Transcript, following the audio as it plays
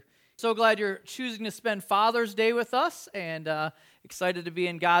So glad you're choosing to spend Father's Day with us, and excited to be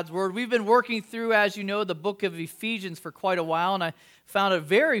in God's Word. We've been working through, as you know, the book of Ephesians for quite a while, and I found it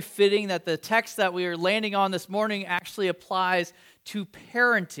very fitting that the text that we are landing on this morning actually applies to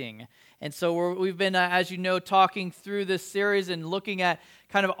parenting. And so we've been, as you know, talking through this series and looking at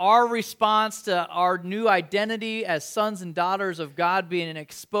kind of our response to our new identity as sons and daughters of God being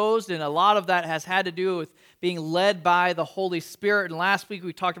exposed, and a lot of that has had to do with being led by the Holy Spirit. And last week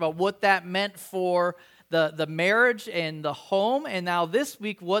we talked about what that meant for the marriage and the home, and now this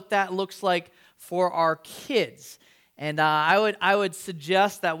week what that looks like for our kids. And I would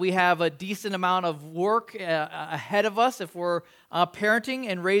suggest that we have a decent amount of work ahead of us if we're parenting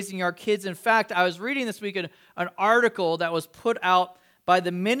and raising our kids. In fact, I was reading this week an article that was put out by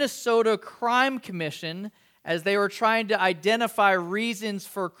the Minnesota Crime Commission as they were trying to identify reasons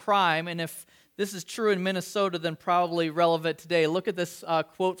for crime. And if this is true in Minnesota, then probably relevant today. Look at this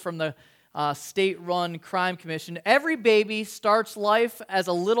quote from the state-run crime commission. "Every baby starts life as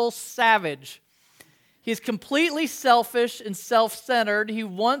a little savage. He's completely selfish and self-centered. He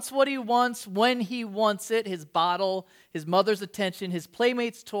wants what he wants when he wants it, his bottle, his mother's attention, his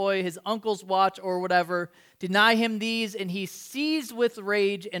playmate's toy, his uncle's watch, or whatever. Deny him these, and he seized with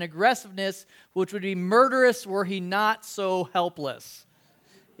rage and aggressiveness, which would be murderous were he not so helpless."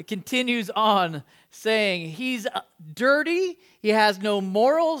 It continues on saying, he's dirty, he has no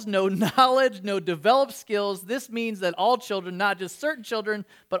morals, no knowledge, no developed skills. This means that all children, not just certain children,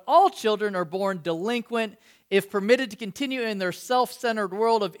 but all children are born delinquent. If permitted to continue in their self-centered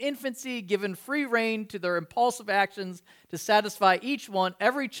world of infancy, given free rein to their impulsive actions to satisfy each one,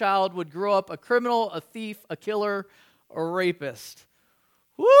 every child would grow up a criminal, a thief, a killer, or a rapist.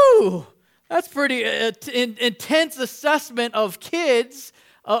 Woo! That's pretty intense assessment of kids.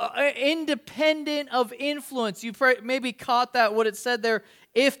 Independent of influence. You maybe caught that, what it said there.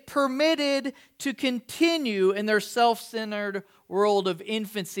 If permitted to continue in their self-centered world of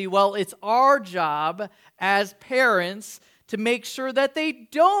infancy. Well, it's our job as parents to make sure that they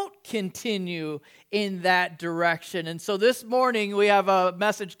don't continue in that direction. And so this morning we have a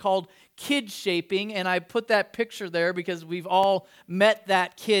message called Kid Shaping, and I put that picture there because we've all met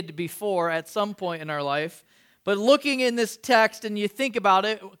that kid before at some point in our life. But looking in this text, and you think about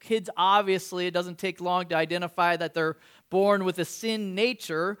it, kids obviously, it doesn't take long to identify that they're born with a sin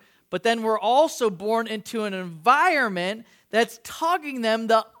nature, but then we're also born into an environment that's tugging them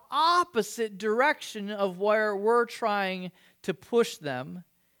the opposite direction of where we're trying to push them.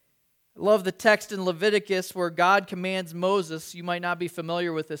 I love the text in Leviticus where God commands Moses. You might not be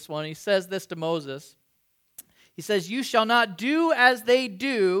familiar with this one. He says this to Moses. He says, "You shall not do as they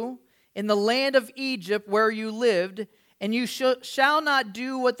do in the land of Egypt where you lived, and you shall not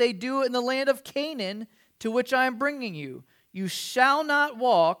do what they do in the land of Canaan to which I am bringing you. You shall not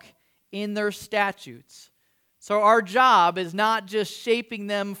walk in their statutes." So our job is not just shaping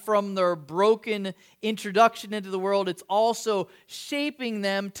them from their broken introduction into the world, it's also shaping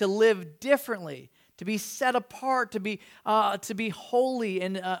them to live differently, to be set apart, to be holy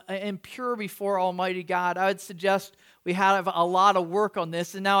and pure before Almighty God. I would suggest we have a lot of work on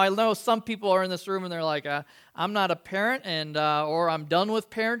this. And now I know some people are in this room and they're like, I'm not a parent and or I'm done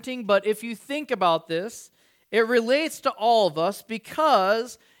with parenting. But if you think about this, it relates to all of us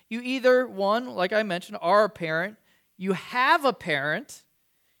because you either, one, like I mentioned, are a parent, you have a parent,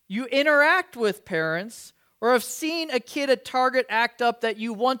 you interact with parents, or have seen a kid at Target act up that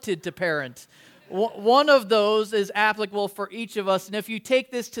you wanted to parent. One of those is applicable for each of us. And if you take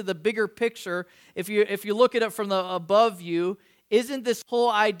this to the bigger picture, if you look at it from the above view, isn't this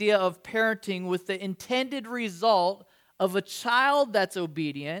whole idea of parenting with the intended result of a child that's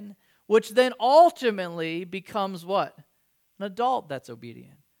obedient, which then ultimately becomes what? An adult that's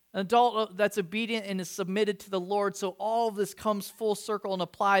obedient. An adult that's obedient and is submitted to the Lord. So all of this comes full circle and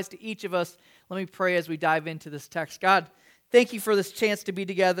applies to each of us. Let me pray as we dive into this text. God, thank you for this chance to be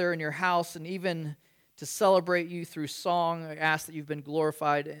together in your house and even to celebrate you through song. I ask that you've been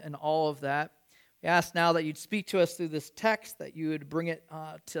glorified in all of that. We ask now that you'd speak to us through this text, that you would bring it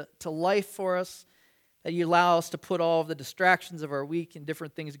to life for us, that you allow us to put all of the distractions of our week and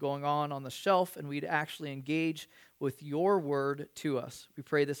different things going on the shelf, and we'd actually engage with your word to us. We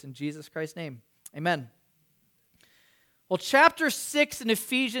pray this in Jesus Christ's name. Amen. Well, chapter 6 in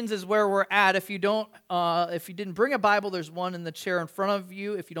Ephesians is where we're at. If you didn't bring a Bible, there's one in the chair in front of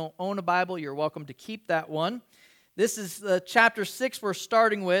you. If you don't own a Bible, you're welcome to keep that one. This is the chapter 6 we're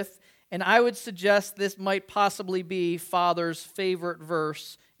starting with, and I would suggest this might possibly be Father's favorite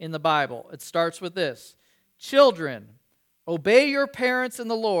verse in the Bible. It starts with this: "Children, obey your parents in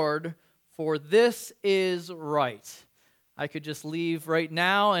the Lord, for this is right." I could just leave right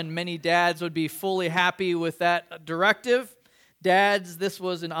now, and many dads would be fully happy with that directive. Dads, this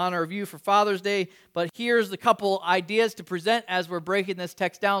was in honor of you for Father's Day, but here's a couple ideas to present as we're breaking this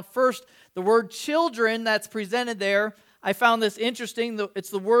text down. First, the word children that's presented there, I found this interesting. It's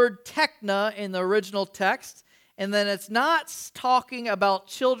the word tekna in the original text, and then it's not talking about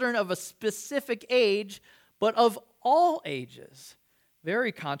children of a specific age, but of all ages.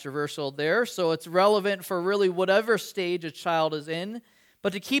 Very controversial there, so it's relevant for really whatever stage a child is in.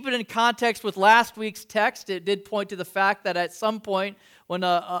 But to keep it in context with last week's text, it did point to the fact that at some point when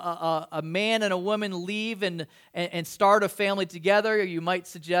a man and a woman leave and start a family together, you might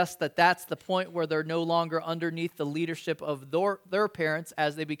suggest that that's the point where they're no longer underneath the leadership of their parents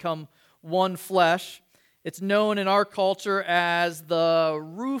as they become one flesh. It's known in our culture as the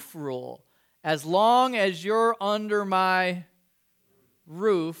roof rule. As long as you're under my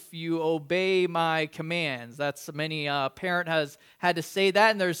roof, you obey my commands. That's many parent has had to say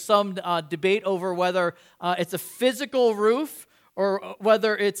that, and there's some debate over whether it's a physical roof or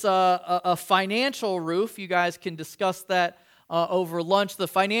whether it's a financial roof. You guys can discuss that over lunch. The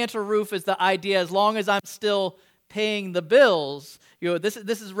financial roof is the idea as long as I'm still paying the bills. You know, this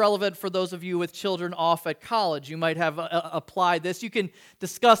is relevant for those of you with children off at college. You might have applied this. You can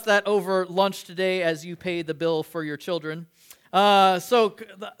discuss that over lunch today as you pay the bill for your children. So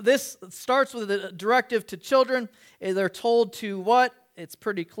this starts with a directive to children. They're told to what? It's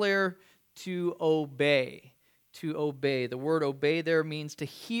pretty clear, to obey. To obey. The word obey there means to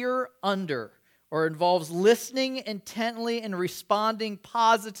hear under, or involves listening intently and responding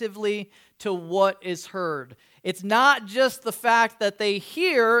positively to what is heard. It's not just the fact that they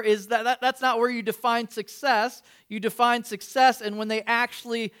hear, is that's not where you define success. You define success and when they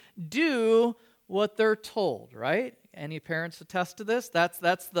actually do what they're told, right? Any parents attest to this? That's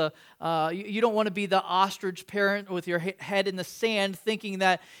the you don't want to be the ostrich parent with your head in the sand, thinking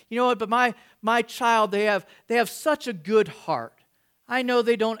that, you know what? But my child, they have such a good heart. I know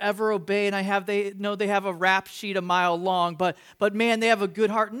they don't ever obey, and they know they have a rap sheet a mile long. But man, they have a good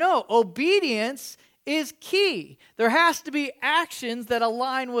heart. No, obedience is key. There has to be actions that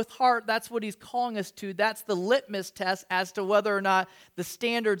align with heart. That's what he's calling us to. That's the litmus test as to whether or not the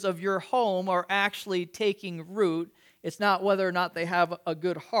standards of your home are actually taking root. It's not whether or not they have a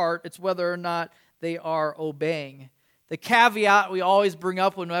good heart. It's whether or not they are obeying. The caveat we always bring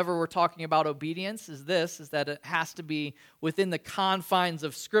up whenever we're talking about obedience is that it has to be within the confines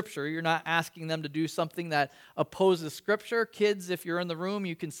of Scripture. You're not asking them to do something that opposes Scripture. Kids, if you're in the room,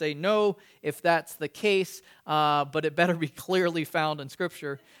 you can say no if that's the case, but it better be clearly found in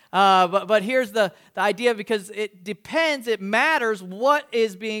Scripture. But here's the idea, because it depends, it matters what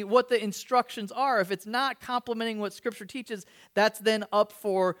the instructions are. If it's not complementing what Scripture teaches, that's then up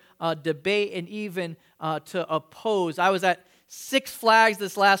for debate and even to oppose. I was at Six Flags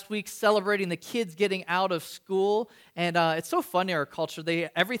this last week celebrating the kids getting out of school, and it's so fun in our culture.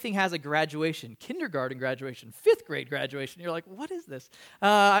 Everything has a graduation, kindergarten graduation, 5th grade graduation. You're like, what is this?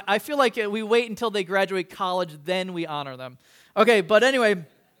 I feel like we wait until they graduate college, then we honor them. Okay, but anyway,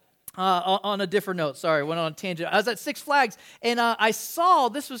 on a different note, sorry, went on a tangent. I was at Six Flags, and I saw,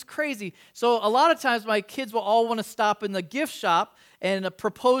 this was crazy. So a lot of times my kids will all want to stop in the gift shop and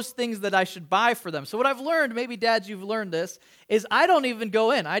propose things that I should buy for them. So what I've learned, maybe dads, you've learned this, is I don't even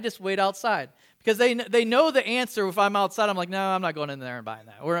go in. I just wait outside. Because they know the answer. If I'm outside, I'm like, no, I'm not going in there and buying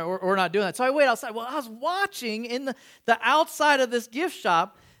that. We're not doing that. So I wait outside. Well, I was watching in the outside of this gift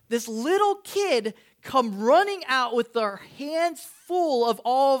shop, this little kid come running out with their hands full of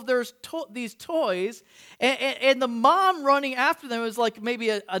all of these toys, and the mom running after them was like maybe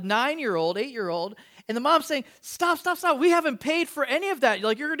a 9-year-old, 8-year-old, and the mom saying, stop, we haven't paid for any of that.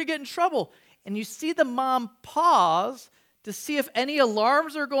 You're going to get in trouble. And you see the mom pause to see if any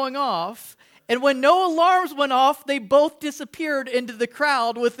alarms are going off, and when no alarms went off, they both disappeared into the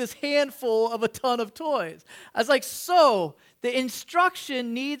crowd with this handful of a ton of toys. I was like, so the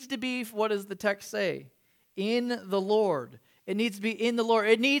instruction needs to be, what does the text say? In the Lord. It needs to be in the Lord.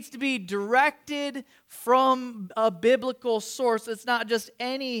 It needs to be directed from a biblical source. It's not just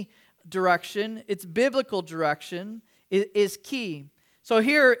any direction. It's biblical direction is key. So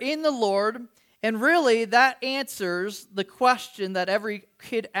here, in the Lord, and really that answers the question that every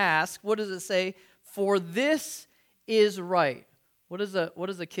kid asks. What does it say? For this is right. What does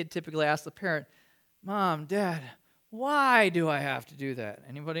a kid typically ask the parent? Mom, Dad, why do I have to do that?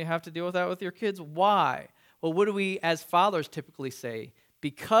 Anybody have to deal with that with your kids? Why? Well, what do we as fathers typically say?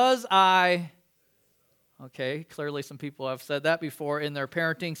 Because I... Okay, clearly some people have said that before in their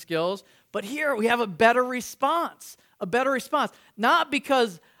parenting skills. But here we have a better response. A better response. Not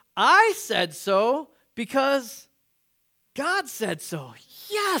because I said so, because God said so.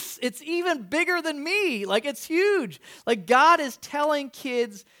 Yes, it's even bigger than me. Like, it's huge. Like, God is telling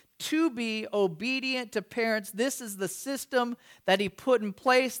kids to be obedient to parents. This is the system that he put in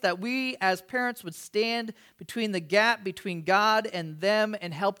place, that we as parents would stand between the gap between God and them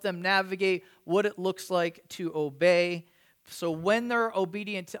and help them navigate what it looks like to obey. So when they're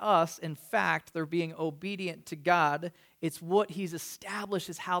obedient to us, in fact, they're being obedient to God. It's what he's established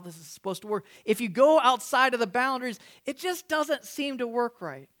is how this is supposed to work. If you go outside of the boundaries, it just doesn't seem to work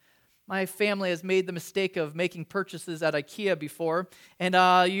right. My family has made the mistake of making purchases at IKEA before, and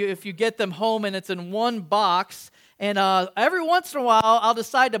if you get them home and it's in one box, and every once in a while I'll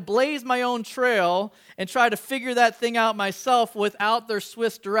decide to blaze my own trail and try to figure that thing out myself without their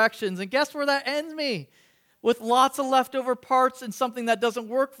Swiss directions, and guess where that ends me? With lots of leftover parts and something that doesn't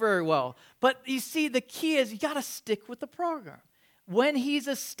work very well. But you see, the key is you got to stick with the program. When he's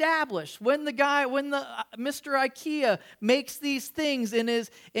established, when the Mr. IKEA makes these things in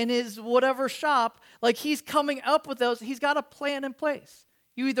his whatever shop, like he's coming up with those, he's got a plan in place.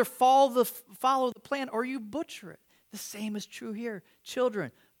 You either follow the plan or you butcher it. The same is true here.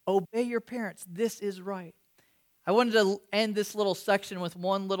 Children, obey your parents. This is right. I wanted to end this little section with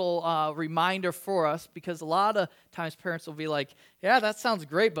one little reminder for us, because a lot of times parents will be like, yeah, that sounds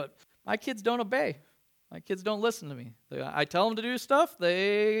great, but my kids don't obey. My kids don't listen to me. I tell them to do stuff,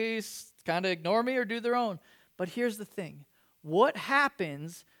 they kind of ignore me or do their own. But here's the thing. What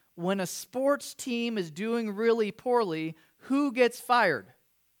happens when a sports team is doing really poorly? Who gets fired?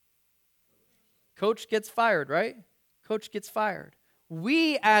 Coach gets fired, right? Coach gets fired.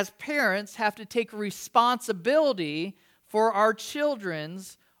 We as parents have to take responsibility for our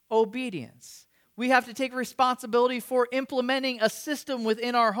children's obedience. We have to take responsibility for implementing a system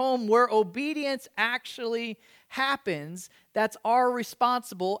within our home where obedience actually happens. That's our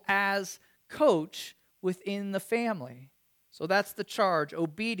responsible as coach within the family. So that's the charge,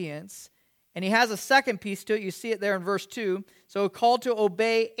 obedience. And he has a second piece to it. You see it there in verse 2. So called to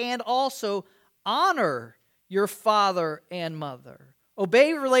obey and also honor your father and mother.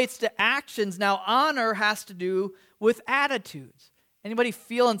 Obey relates to actions. Now, honor has to do with attitudes. Anybody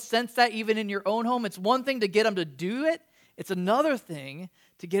feel and sense that even in your own home? It's one thing to get them to do it. It's another thing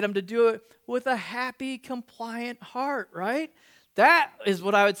to get them to do it with a happy, compliant heart, right? That is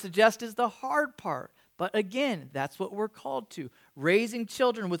what I would suggest is the hard part. But again, that's what we're called to. Raising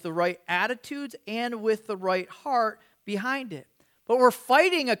children with the right attitudes and with the right heart behind it. But we're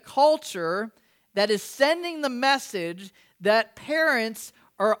fighting a culture that is sending the message that parents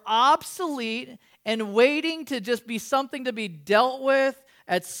are obsolete and waiting to just be something to be dealt with.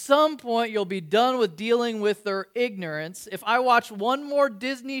 At some point, you'll be done with dealing with their ignorance. If I watch one more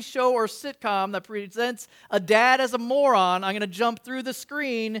Disney show or sitcom that presents a dad as a moron, I'm going to jump through the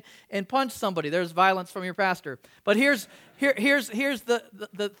screen and punch somebody. There's violence from your pastor. But here's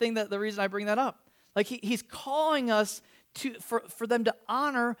the thing, that the reason I bring that up. Like he's calling us for them to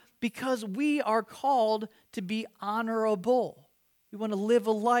honor, because we are called to be honorable. We want to live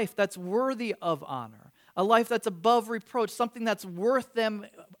a life that's worthy of honor, a life that's above reproach, something that's worth them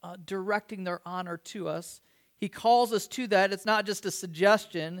directing their honor to us. He calls us to that. It's not just a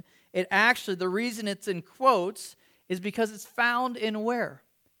suggestion. It actually, the reason it's in quotes is because it's found in where?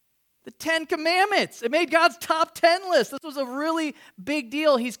 The 10 Commandments. It made God's top 10 list. This was a really big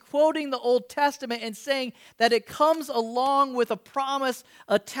deal. He's quoting the Old Testament and saying that it comes along with a promise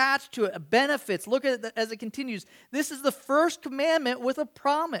attached to it, benefits. Look at it as it continues. This is the first commandment with a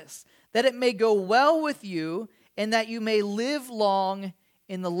promise, that it may go well with you and that you may live long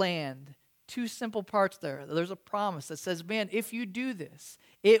in the land. Two simple parts there. There's a promise that says, man, if you do this,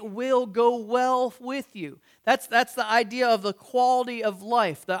 it will go well with you. That's the idea of the quality of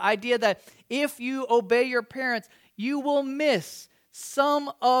life. The idea that if you obey your parents, you will miss some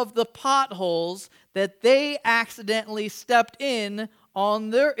of the potholes that they accidentally stepped in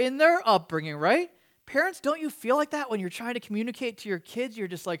their upbringing, right? Parents, don't you feel like that when you're trying to communicate to your kids? You're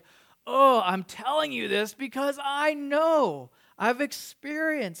just like, oh, I'm telling you this because I know. I've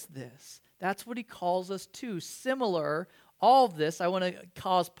experienced this. That's what he calls us to. Similar, all of this, I want to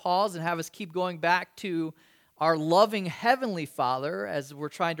pause and have us keep going back to our loving Heavenly Father as we're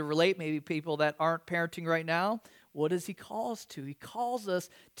trying to relate maybe people that aren't parenting right now. What does he call us to? He calls us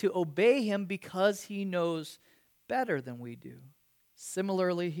to obey him because he knows better than we do.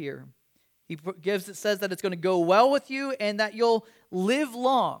 Similarly here, it says that it's going to go well with you and that you'll live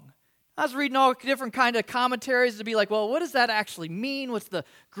long. I was reading all different kind of commentaries to be like, well, what does that actually mean? What's the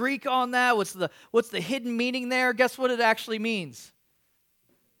Greek on that? What's the hidden meaning there? Guess what it actually means?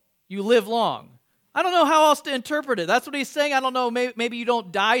 You live long. I don't know how else to interpret it. That's what he's saying. I don't know, maybe you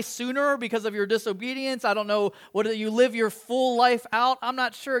don't die sooner because of your disobedience. I don't know, whether you live your full life out. I'm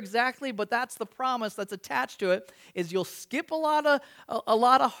not sure exactly, but that's the promise that's attached to it, is you'll skip a lot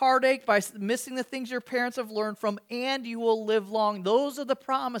of heartache by missing the things your parents have learned from, and you will live long. Those are the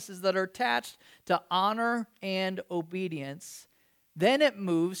promises that are attached to honor and obedience. Then it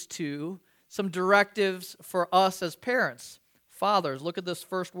moves to some directives for us as parents. Fathers, look at this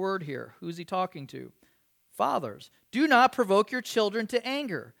first word here. Who's he talking to? Fathers, do not provoke your children to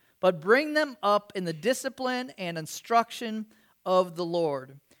anger, but bring them up in the discipline and instruction of the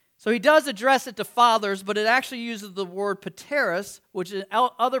Lord. So he does address it to fathers, but it actually uses the word pateros, which in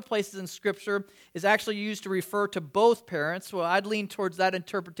other places in Scripture is actually used to refer to both parents. Well, I'd lean towards that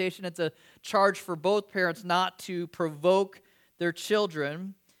interpretation. It's a charge for both parents not to provoke their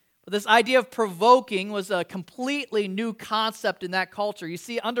children. But this idea of provoking was a completely new concept in that culture. You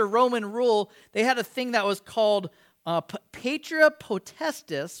see, under Roman rule, they had a thing that was called patria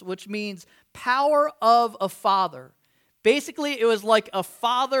potestas, which means power of a father. Basically, it was like a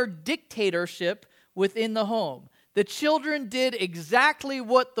father dictatorship within the home. The children did exactly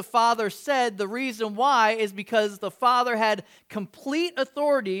what the father said. The reason why is because the father had complete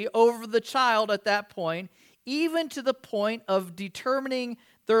authority over the child at that point, even to the point of determining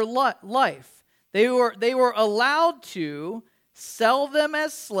their life. They were allowed to sell them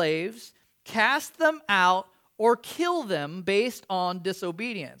as slaves, cast them out, or kill them based on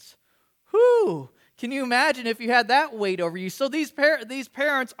disobedience. Whew! Can you imagine if you had that weight over you? So these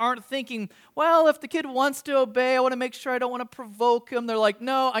parents aren't thinking, well, if the kid wants to obey, I want to make sure I don't want to provoke him. They're like,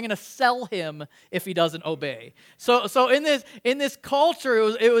 no, I'm going to sell him if he doesn't obey. So in this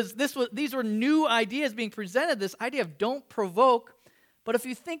culture, these were new ideas being presented. This idea of don't provoke. But if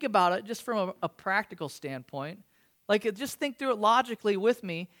you think about it, just from a practical standpoint, just think through it logically with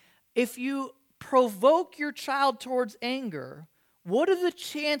me. If you provoke your child towards anger, what are the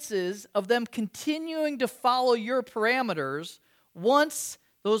chances of them continuing to follow your parameters once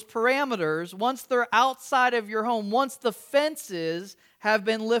they're outside of your home, once the fences have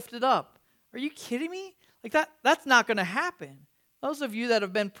been lifted up? Are you kidding me? That's not going to happen. Those of you that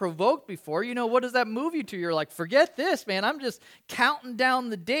have been provoked before, what does that move you to? You're like, forget this, man. I'm just counting down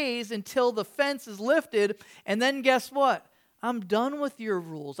the days until the fence is lifted. And then guess what? I'm done with your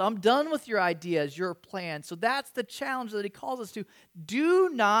rules. I'm done with your ideas, your plans. So that's the challenge that he calls us to. Do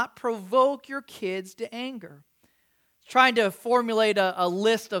not provoke your kids to anger. Trying to formulate a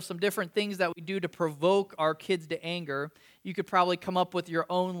list of some different things that we do to provoke our kids to anger. You could probably come up with your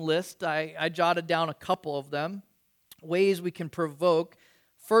own list. I jotted down a couple of them. Ways we can provoke.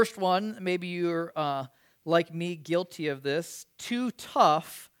 First one, maybe you're like me, guilty of this. Too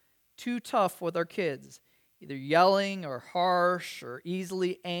tough with our kids. Either yelling or harsh or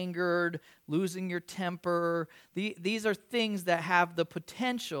easily angered, losing your temper. These are things that have the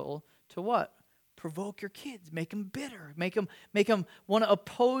potential to what? Provoke your kids, make them bitter, make them want to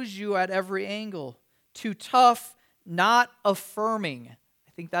oppose you at every angle. Too tough, not affirming.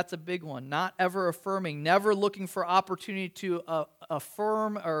 I think that's a big one. Not ever affirming, never looking for opportunity to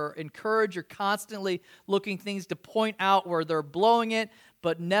affirm or encourage. You're constantly looking things to point out where they're blowing it,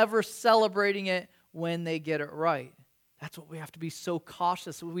 but never celebrating it when they get it right. That's what we have to be so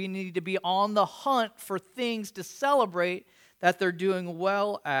cautious. We need to be on the hunt for things to celebrate that they're doing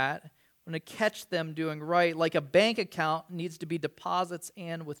well at. We're going to catch them doing right. Like a bank account needs to be deposits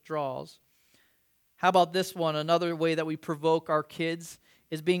and withdrawals. How about this one? Another way that we provoke our kids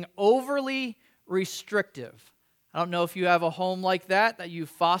is being overly restrictive. I don't know if you have a home like that you've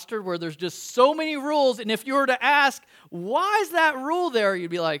fostered where there's just so many rules, and if you were to ask, why is that rule there?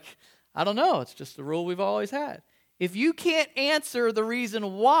 You'd be like, I don't know, it's just the rule we've always had. If you can't answer the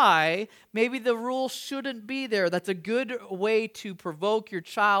reason why, maybe the rule shouldn't be there. That's a good way to provoke your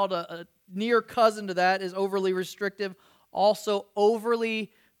child. A near cousin to that is overly restrictive, also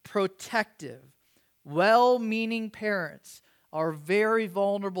overly protective. Well-meaning parents are very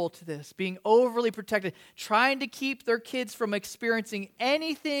vulnerable to this, being overly protective, trying to keep their kids from experiencing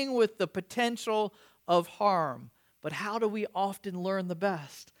anything with the potential of harm. But how do we often learn the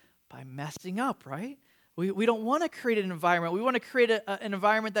best? By messing up, right? We don't want to create an environment. We want to create an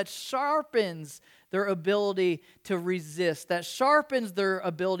environment that sharpens their ability to resist, that sharpens their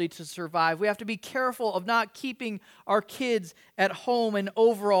ability to survive. We have to be careful of not keeping our kids at home in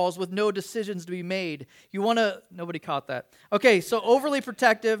overalls with no decisions to be made. Nobody caught that. Okay, so overly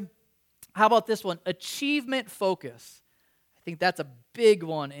protective. How about this one? Achievement focus. I think that's a big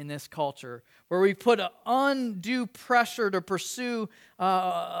one in this culture, where we put an undue pressure to pursue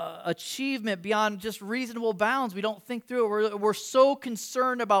achievement beyond just reasonable bounds. We don't think through it. We're so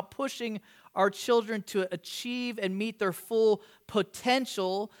concerned about pushing our children to achieve and meet their full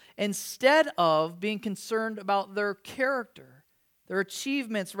potential instead of being concerned about their character, their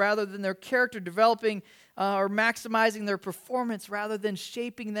achievements rather than their character, developing or maximizing their performance rather than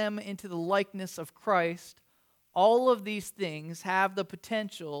shaping them into the likeness of Christ. All of these things have the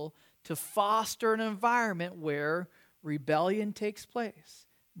potential to foster an environment where rebellion takes place.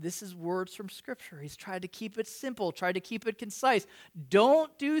 This is words from Scripture. He's tried to keep it simple, tried to keep it concise.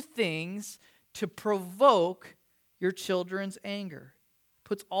 Don't do things to provoke your children's anger.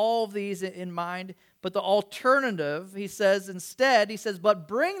 Puts all of these in mind, but the alternative, he says, but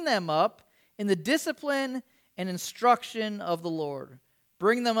bring them up in the discipline and instruction of the Lord.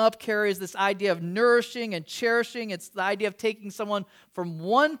 Bring them up carries this idea of nourishing and cherishing. It's the idea of taking someone from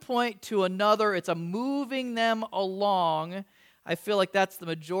one point to another. It's a moving them along. I feel like that's the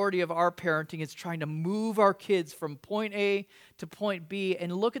majority of our parenting, is trying to move our kids from point A to point B.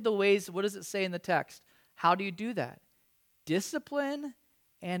 And look at the ways, what does it say in the text? How do you do that? Discipline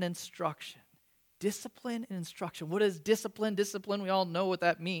and instruction. Discipline and instruction. What is discipline? Discipline, we all know what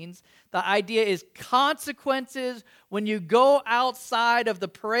that means. The idea is consequences when you go outside of the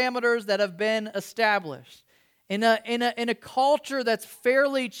parameters that have been established. In a culture that's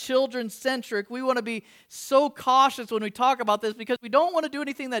fairly children-centric, we want to be so cautious when we talk about this because we don't want to do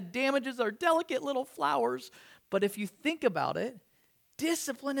anything that damages our delicate little flowers. But if you think about it,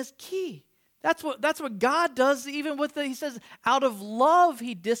 discipline is key. That's what God does even with he says, out of love,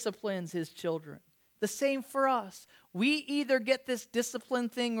 he disciplines his children. The same for us. We either get this discipline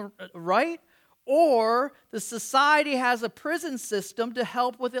thing right, or the society has a prison system to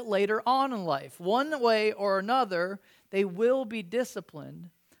help with it later on in life. One way or another, they will be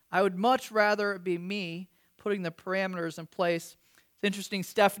disciplined. I would much rather it be me putting the parameters in place. It's interesting,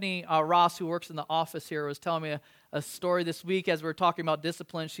 Stephanie Ross, who works in the office here, was telling me a story this week as we were talking about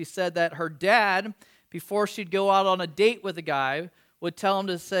discipline. She said that her dad, before she'd go out on a date with a guy, would tell him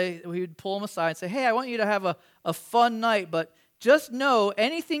he would pull him aside and say, hey, I want you to have a fun night, but just know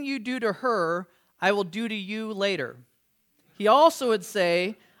anything you do to her, I will do to you later. He also would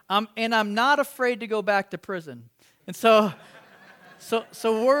say, and I'm not afraid to go back to prison. And so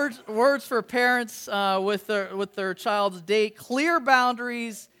words for parents with their child's date: clear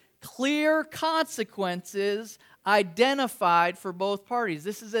boundaries, clear consequences identified for both parties.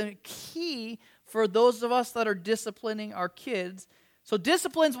 This is a key for those of us that are disciplining our kids. So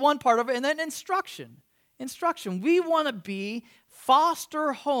discipline's one part of it, and then instruction. We want to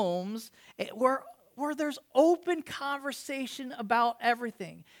foster homes where there's open conversation about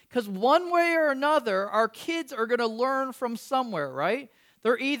everything. Because one way or another, our kids are going to learn from somewhere, right?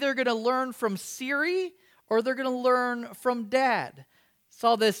 They're either going to learn from Siri or they're going to learn from Dad.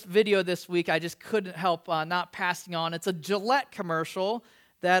 Saw this video this week. I just couldn't help not passing on. It's a Gillette commercial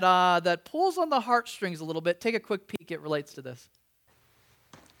that pulls on the heartstrings a little bit. Take a quick peek. It relates to this.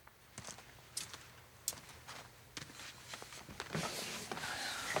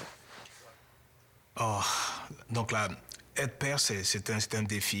 Oh, donc là, être père, c'est un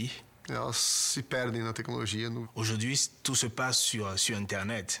défi. Elas se perdem na tecnologia. Aujourd'hui, tout se passe sur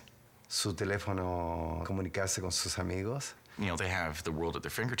Internet. Su teléfono, comunicarse con sus amigos. You know, they have the world at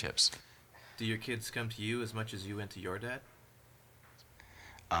their fingertips. Do your kids come to you as much as you went to your dad?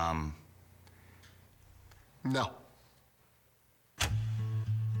 No.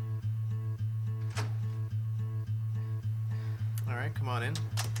 All right, come on in.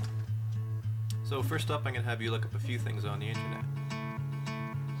 So first up, I'm going to have you look up a few things on the internet.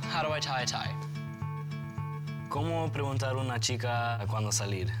 How do I tie a tie? ¿Cómo preguntar a una chica cuándo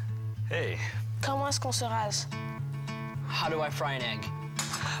salir? Hey. Comment est-ce qu'on se rase? How do I fry an egg?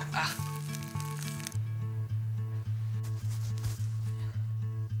 Ah.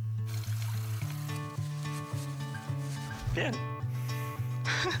 Bien.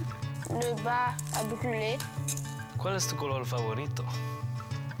 Le bas a brûlé. ¿Cuál es tu color favorito?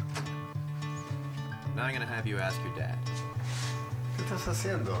 Now I'm going to have you ask your dad. ¿Qué estás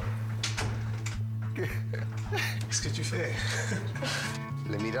haciendo? Qu'est-ce que tu fais?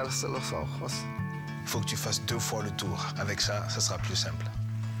 Le miras a los ojos. Faut que tu fasses 2 fois le tour. Avec ça, ça sera plus simple.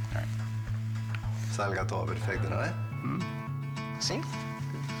 Salga todo perfecto, ¿no? ¿Sí?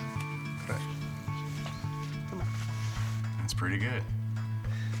 That's pretty good.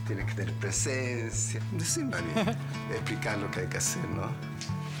 Tienes que tener presencia. Decirme a mí. Explicar lo que hay que hacer, ¿no?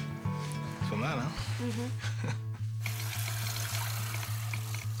 Pas mal, hein?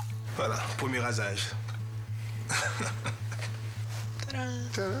 Voilà, premier rasage.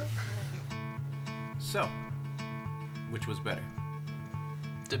 Ta-da. So, which was better?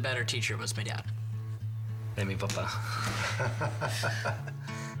 The better teacher was my dad. And mi papá.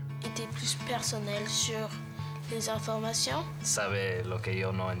 Et vérité plus personnelle sur les informations. Sabe lo que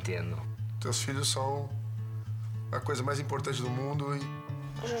yo no entiendo. Teus filhos são a coisa mais importante do mundo e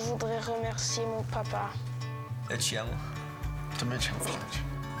Je voudrais remercier mon papa. Eu te amo. Também te amo, filhote.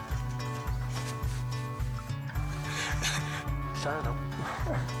 Chora não.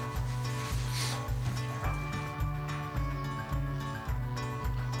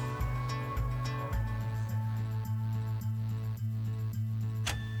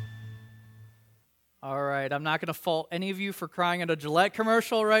 All right, I'm not going to fault any of you for crying at a Gillette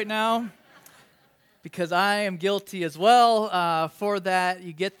commercial right now, because I am guilty as well. For that,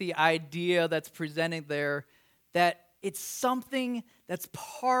 you get the idea that's presented there, that it's something that's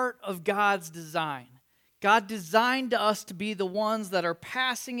part of God's design. God designed us to be the ones that are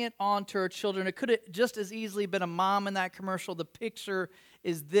passing it on to our children. It could have just as easily been a mom in that commercial. The picture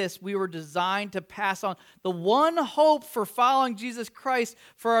is this: we were designed to pass on. The one hope for following Jesus Christ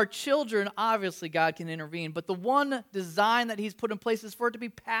for our children, obviously God can intervene, but the one design that he's put in place is for it to be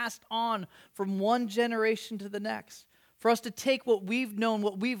passed on from one generation to the next. For us to take what we've known,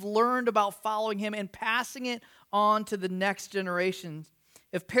 what we've learned about following him, and passing it on to the next generations.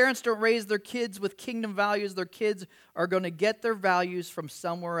 If parents don't raise their kids with kingdom values, their kids are going to get their values from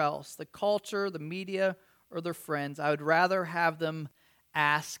somewhere else, the culture, the media, or their friends. I would rather have them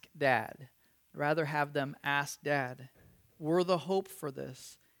ask Dad. I'd rather have them ask Dad. We're the hope for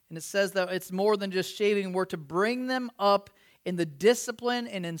this. And it says that it's more than just shaving. We're to bring them up in the discipline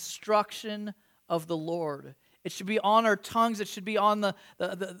and instruction of the Lord. It should be on our tongues. It should be on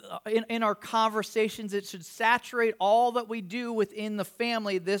in our conversations. It should saturate all that we do within the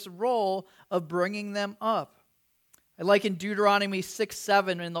family, this role of bringing them up. Like in Deuteronomy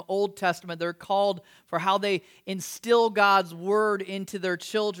 6:7 in the Old Testament, they're called for how they instill God's word into their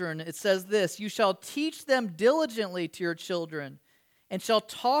children. It says this: you shall teach them diligently to your children, and shall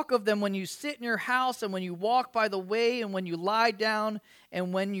talk of them when you sit in your house, and when you walk by the way, and when you lie down,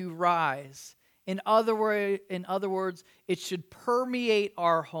 and when you rise. In other words, it should permeate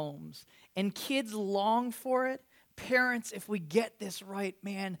our homes. And kids long for it. Parents, if we get this right,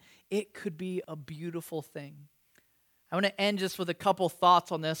 man, it could be a beautiful thing. I want to end just with a couple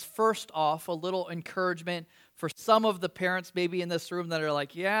thoughts on this. First off, a little encouragement for some of the parents maybe in this room that are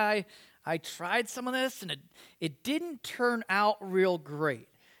like, yeah, I tried some of this and it didn't turn out real great.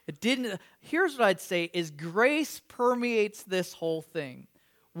 It didn't. Here's what I'd say is grace permeates this whole thing.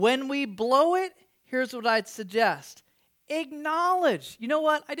 When we blow it, here's what I'd suggest. Acknowledge, you know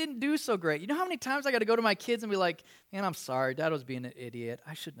what, I didn't do so great. You know how many times I got to go to my kids and be like, man, I'm sorry, Dad was being an idiot.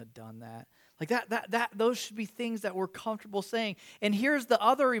 I shouldn't have done that. Like those should be things that we're comfortable saying. And here's the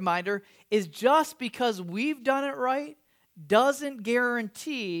other reminder, is just because we've done it right doesn't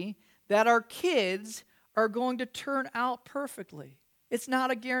guarantee that our kids are going to turn out perfectly. It's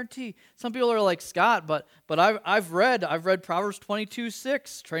not a guarantee. Some people are like, Scott, but I've read Proverbs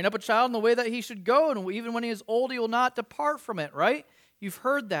 22:6. Train up a child in the way that he should go, and even when he is old, he will not depart from it, right? You've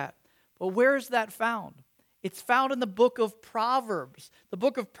heard that. But where is that found? It's found in the book of Proverbs. The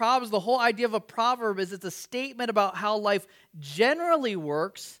book of Proverbs, the whole idea of a proverb is it's a statement about how life generally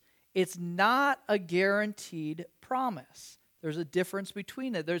works. It's not a guaranteed promise. There's a difference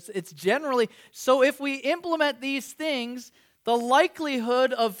between it. It's generally, so if we implement these things, the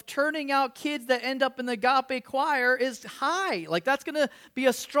likelihood of turning out kids that end up in the agape choir is high. Like that's going to be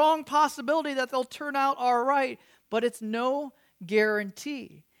a strong possibility that they'll turn out all right, but it's no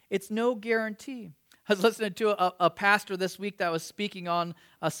guarantee. It's no guarantee. I was listening to a pastor this week that was speaking on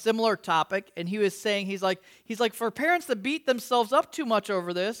a similar topic, and he was saying, he's like, for parents that beat themselves up too much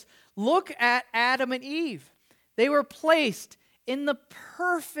over this, look at Adam and Eve. They were placed in the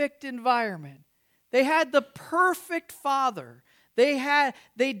perfect environment. They had the perfect father.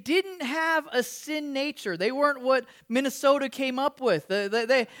 They didn't have a sin nature. They weren't what Minnesota came up with.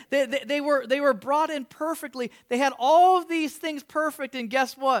 They were brought in perfectly. They had all of these things perfect, and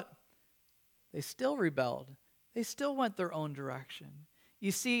guess what? They still rebelled. They still went their own direction.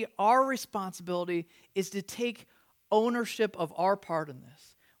 You see, our responsibility is to take ownership of our part in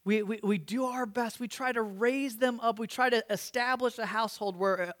this. We do our best. We try to raise them up. We try to establish a household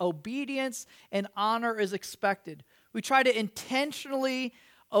where obedience and honor is expected. We try to intentionally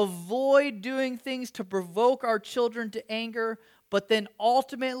avoid doing things to provoke our children to anger. But then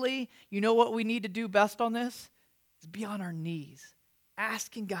ultimately, you know what we need to do best on this? Is be on our knees,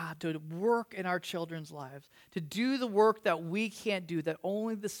 asking God to work in our children's lives, to do the work that we can't do, that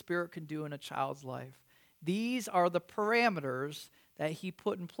only the Spirit can do in a child's life. These are the parameters that he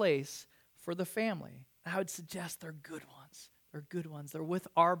put in place for the family. I would suggest they're good ones. They're good ones. They're with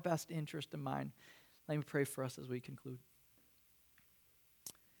our best interest in mind. Let me pray for us as we conclude.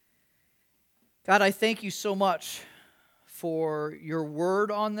 God, I thank you so much for your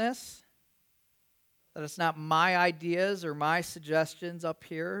word on this, that it's not my ideas or my suggestions up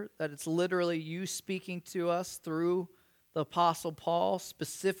here, that it's literally you speaking to us through the Apostle Paul,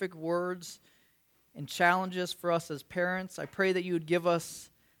 specific words and challenges for us as parents. I pray that you would give us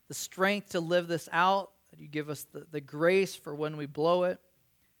the strength to live this out, that you give us the grace for when we blow it,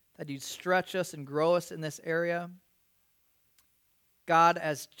 that you'd stretch us and grow us in this area. God,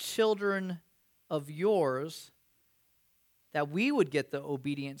 as children of yours, that we would get the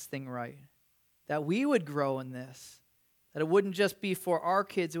obedience thing right, that we would grow in this, that it wouldn't just be for our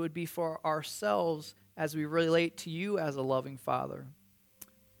kids, it would be for ourselves as we relate to you as a loving Father.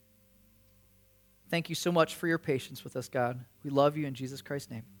 Thank you so much for your patience with us, God. We love you in Jesus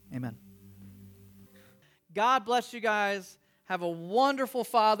Christ's name. Amen. God bless you guys. Have a wonderful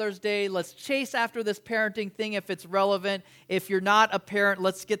Father's Day. Let's chase after this parenting thing if it's relevant. If you're not a parent,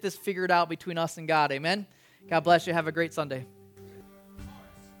 let's get this figured out between us and God. Amen. God bless you. Have a great Sunday.